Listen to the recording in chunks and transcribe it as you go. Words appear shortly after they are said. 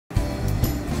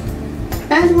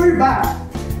And we're back.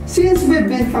 Since we've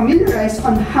been familiarized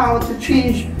on how to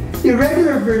change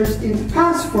irregular verbs into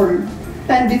past form,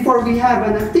 and before we have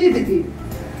an activity,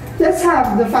 let's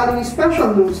have the following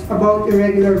special notes about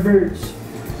irregular verbs.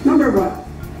 Number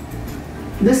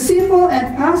 1. The simple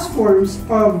and past forms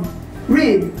of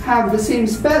read have the same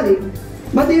spelling,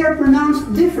 but they are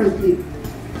pronounced differently.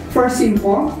 For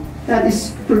simple, that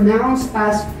is pronounced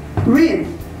as read.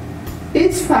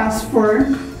 Its past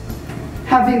form,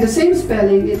 having the same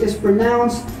spelling, it is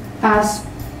pronounced as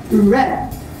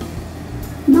read.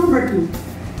 Number 2.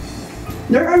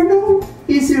 There are no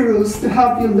easy rules to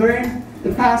help you learn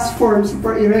the past forms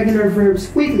for irregular verbs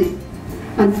quickly.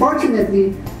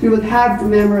 Unfortunately, you will have to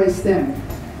memorize them.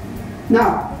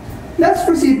 Now, let's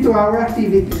proceed to our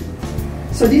activity.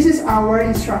 So this is our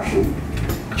instruction.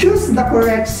 Choose the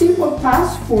correct simple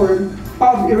past form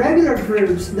of irregular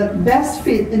verbs that best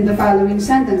fit in the following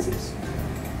sentences.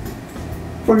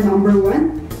 For number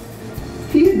 1,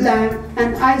 he blank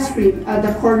an ice cream at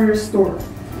the corner store.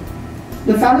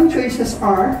 The following choices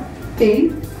are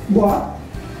A, bought,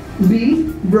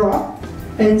 B, brought,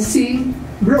 and C,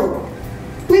 broke.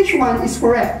 Which one is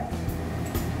correct?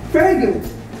 Very good.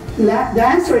 The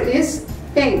answer is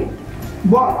A,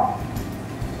 bought.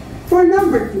 For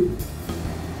number 2,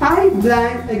 I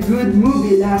blanked a good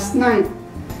movie last night.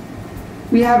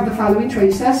 We have the following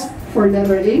choices for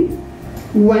letter A,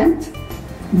 went,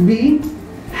 B,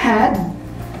 had,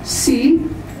 C,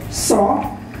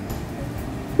 saw.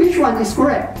 Which one is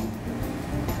correct?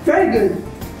 Very good.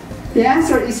 The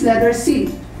answer is letter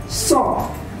C,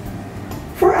 saw.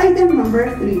 For item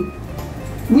number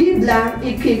 3, we blanked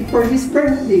a cake for his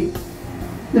birthday.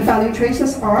 The following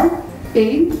choices are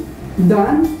A,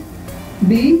 done,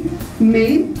 B,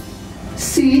 made,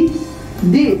 C,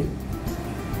 did.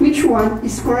 Which one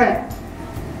is correct?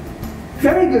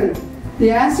 Very good.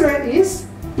 The answer is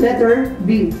letter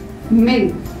B,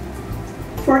 made.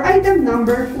 For item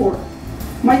number 4,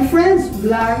 my friends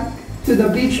blanked to the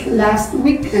beach last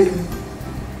weekend.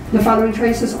 The following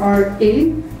choices are A,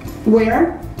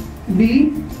 where,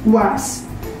 B, was,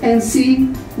 and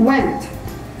C, went.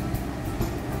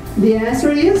 The answer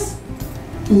is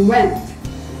went.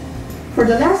 For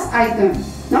the last item,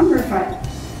 number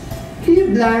 5, he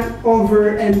blanked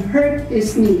over and hurt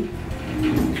his knee.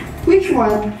 Which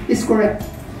one is correct?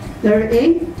 Letter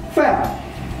A, fell,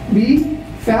 B,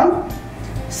 fell,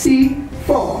 C,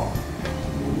 fall.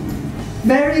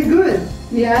 Very good.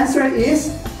 The answer is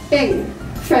A,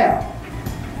 fell.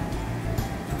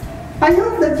 I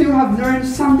hope that you have learned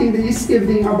something this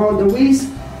evening about the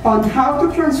ways on how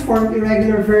to transform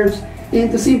irregular verbs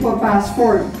into simple past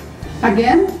form.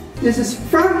 Again, this is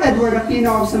Frank Edward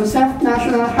Aquino of San Jose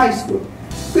National High School.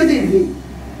 Good evening.